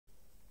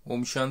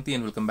Om Shanti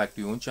and welcome back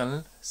to your own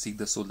channel, Seek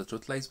the Soul, the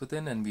Truth Lies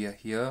Within, and we are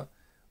here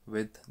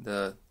with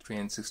the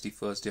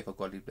 361st day of a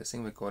godly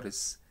blessing, where God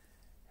is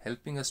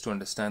helping us to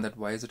understand that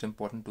why is it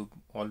important to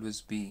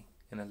always be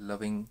in a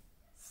loving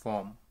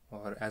form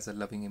or as a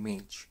loving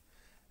image,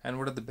 and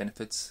what are the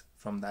benefits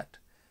from that.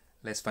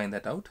 Let's find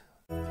that out.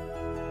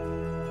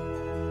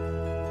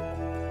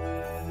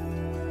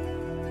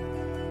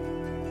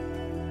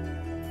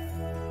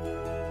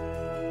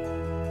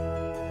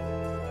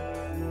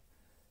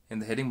 In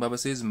the heading, Baba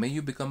says, may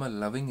you become a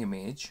loving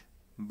image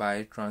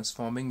by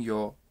transforming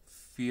your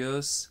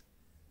fierce,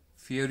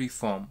 feary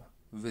form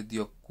with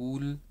your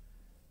cool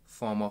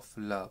form of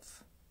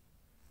love.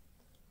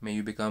 May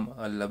you become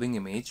a loving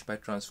image by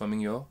transforming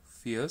your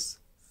fierce,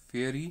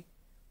 feary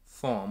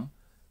form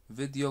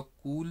with your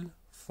cool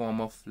form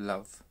of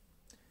love.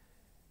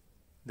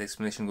 The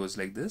explanation goes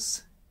like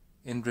this.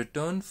 In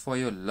return for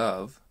your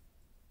love,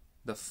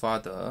 the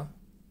Father,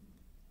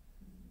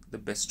 the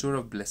bestower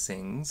of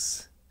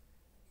blessings,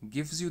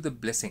 gives you the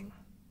blessing.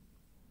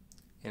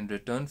 In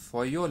return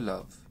for your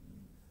love,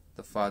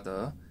 the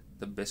Father,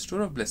 the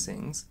bestower of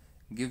blessings,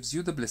 gives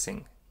you the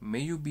blessing. May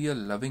you be a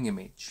loving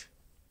image.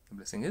 The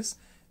blessing is,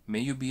 may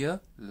you be a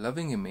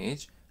loving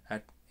image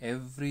at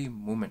every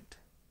moment.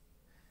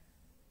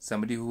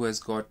 Somebody who has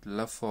got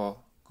love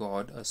for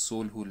God, a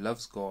soul who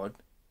loves God,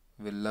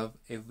 will love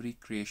every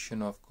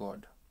creation of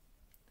God.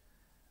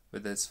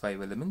 Whether it's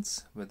 5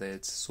 elements, whether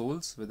it's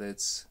souls, whether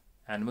it's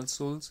animal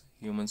souls,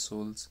 human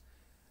souls,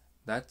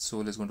 that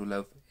soul is going to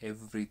love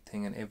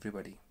everything and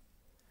everybody.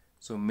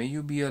 So may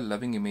you be a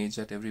loving image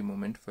at every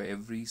moment for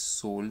every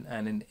soul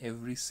and in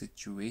every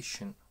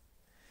situation.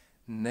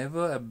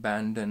 Never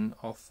abandon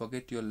or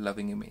forget your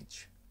loving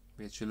image.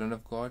 We are children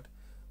of God.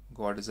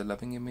 God is a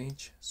loving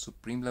image,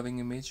 supreme loving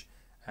image,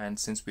 and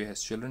since we are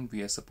His children,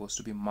 we are supposed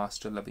to be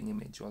master loving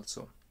image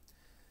also.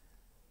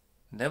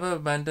 Never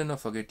abandon or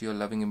forget your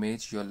loving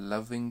image, your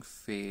loving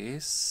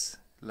face.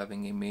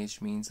 Loving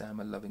image means I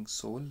am a loving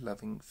soul,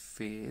 loving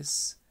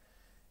face.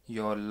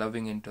 Your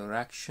loving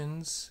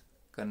interactions,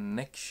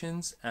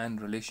 connections,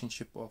 and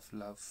relationship of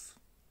love.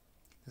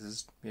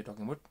 We are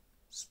talking about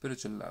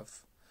spiritual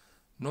love.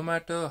 No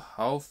matter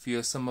how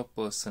fearsome a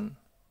person,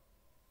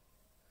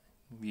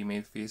 we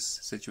may face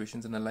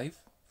situations in our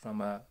life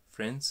from our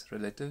friends,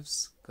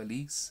 relatives,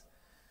 colleagues,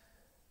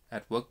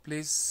 at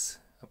workplace,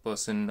 a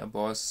person, a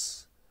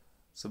boss,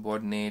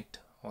 subordinate,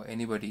 or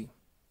anybody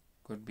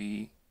could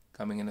be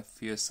coming in a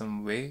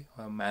fearsome way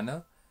or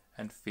manner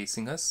and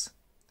facing us.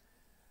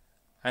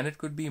 And it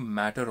could be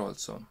matter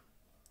also.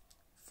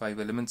 5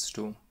 elements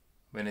too.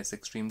 When it's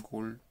extreme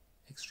cold,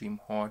 extreme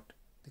hot,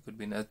 there could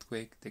be an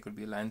earthquake, there could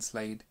be a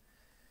landslide.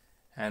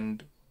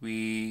 And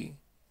we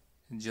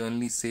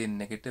generally say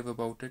negative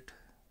about it.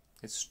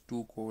 It's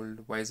too cold.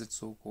 Why is it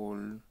so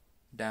cold?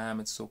 Damn,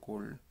 it's so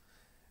cold.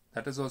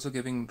 That is also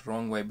giving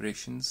wrong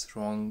vibrations,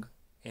 wrong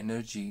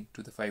energy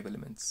to the 5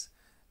 elements.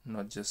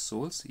 Not just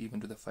souls,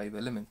 even to the 5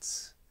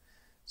 elements.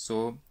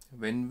 So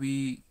when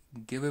we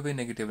give away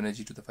negative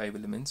energy to the 5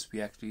 elements, we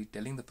are actually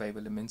telling the 5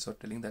 elements or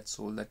telling that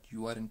soul that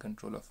you are in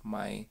control of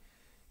my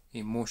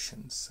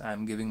emotions. I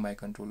am giving my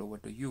control over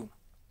to you.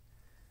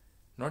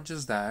 Not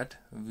just that,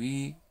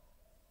 we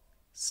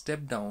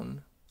step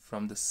down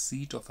from the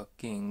seat of a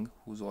king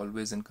who's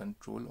always in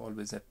control,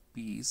 always at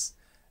peace,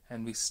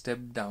 and we step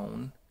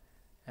down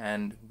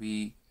and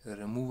we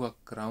remove a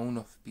crown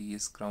of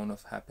peace, crown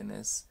of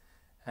happiness,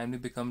 and we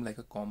become like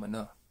a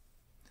commoner.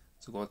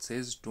 So God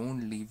says,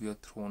 don't leave your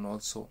throne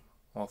also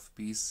of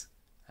peace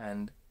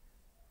and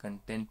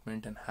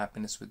contentment and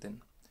happiness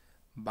within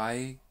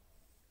by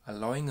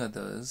allowing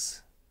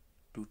others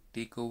to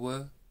take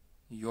over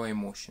your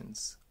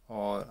emotions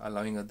or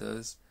allowing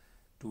others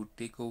to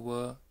take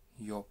over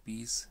your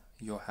peace,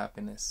 your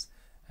happiness.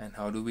 And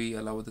how do we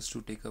allow others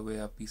to take away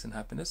our peace and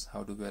happiness?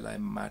 How do we allow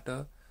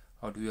matter?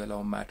 How do we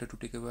allow matter to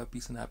take away our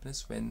peace and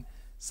happiness? When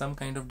some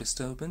kind of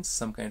disturbance,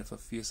 some kind of a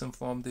fearsome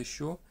form they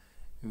show,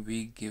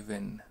 we give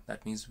in.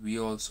 That means we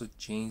also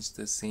change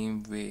the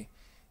same way.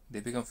 They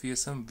become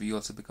fearsome, we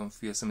also become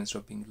fearsome instead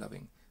of being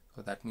loving.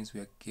 So that means we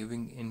are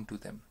giving in to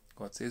them.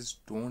 God says,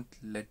 don't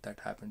let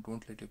that happen.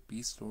 Don't let your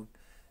peace, don't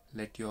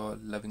let your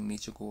loving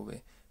nature go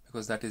away.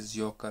 Because that is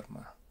your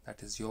karma.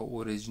 That is your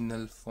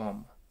original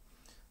form.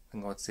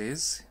 And God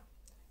says,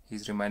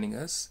 He's reminding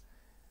us,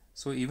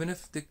 so even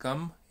if they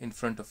come in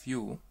front of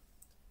you,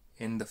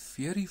 in the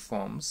fiery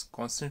forms,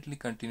 constantly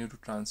continue to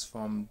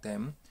transform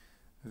them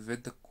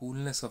with the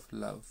coolness of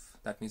love.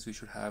 That means we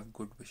should have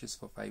good wishes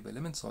for 5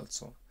 elements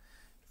also.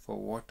 For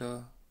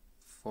water,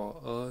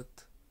 for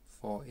earth,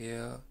 for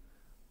air,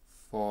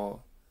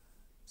 for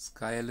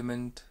sky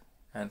element,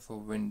 and for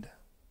wind.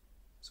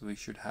 So we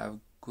should have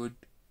good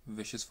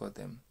wishes for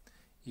them.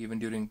 Even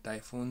during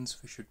typhoons,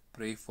 we should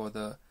pray for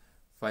the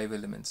 5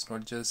 elements,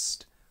 not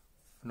just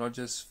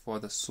for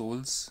the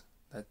souls,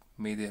 that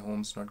may their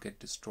homes not get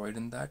destroyed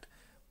in that,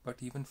 but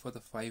even for the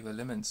 5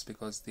 elements,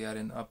 because they are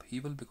in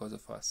upheaval because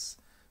of us.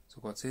 So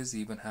God says,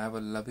 even have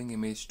a loving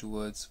image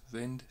towards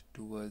wind,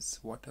 towards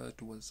water,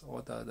 towards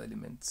all the other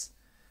elements,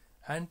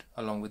 and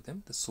along with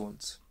them the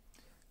souls.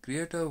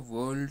 Create a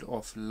world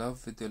of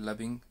love with your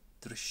loving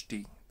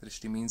drishti.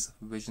 Drishti means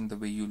vision, the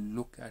way you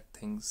look at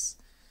things.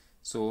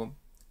 So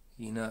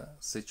in a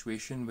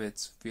situation where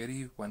it's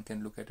fiery, one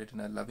can look at it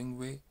in a loving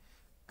way,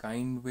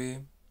 kind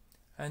way,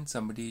 and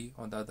somebody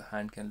on the other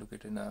hand can look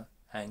at it in a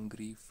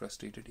angry,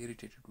 frustrated,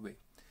 irritated way.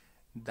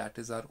 That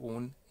is our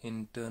own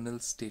internal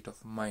state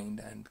of mind,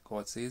 and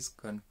God says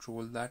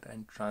control that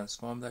and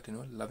transform that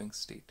into a loving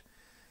state.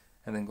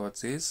 And then God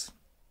says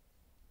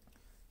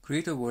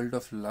create a world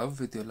of love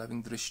with your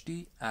loving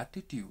drishti,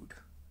 attitude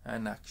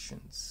and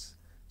actions.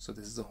 So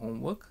this is the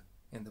homework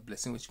in the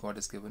blessing which God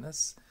has given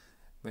us.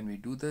 When we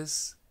do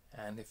this,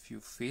 and if you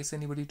face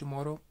anybody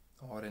tomorrow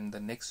or in the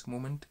next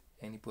moment,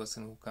 any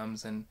person who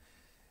comes and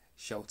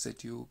shouts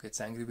at you, gets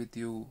angry with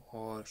you,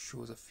 or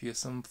shows a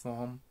fearsome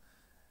form,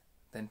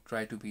 then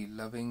try to be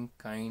loving,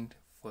 kind.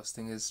 First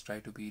thing is try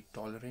to be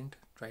tolerant,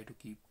 try to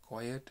keep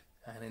quiet,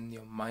 and in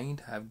your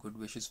mind have good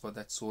wishes for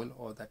that soul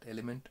or that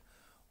element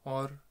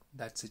or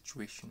that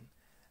situation,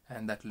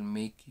 and that will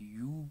make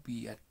you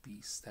be at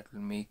peace, that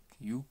will make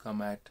you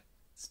come at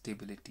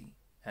stability,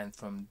 and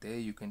from there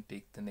you can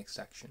take the next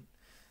action.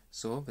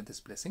 So with this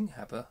blessing,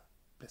 have a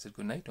blessed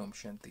good night. Om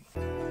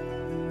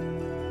Shanti.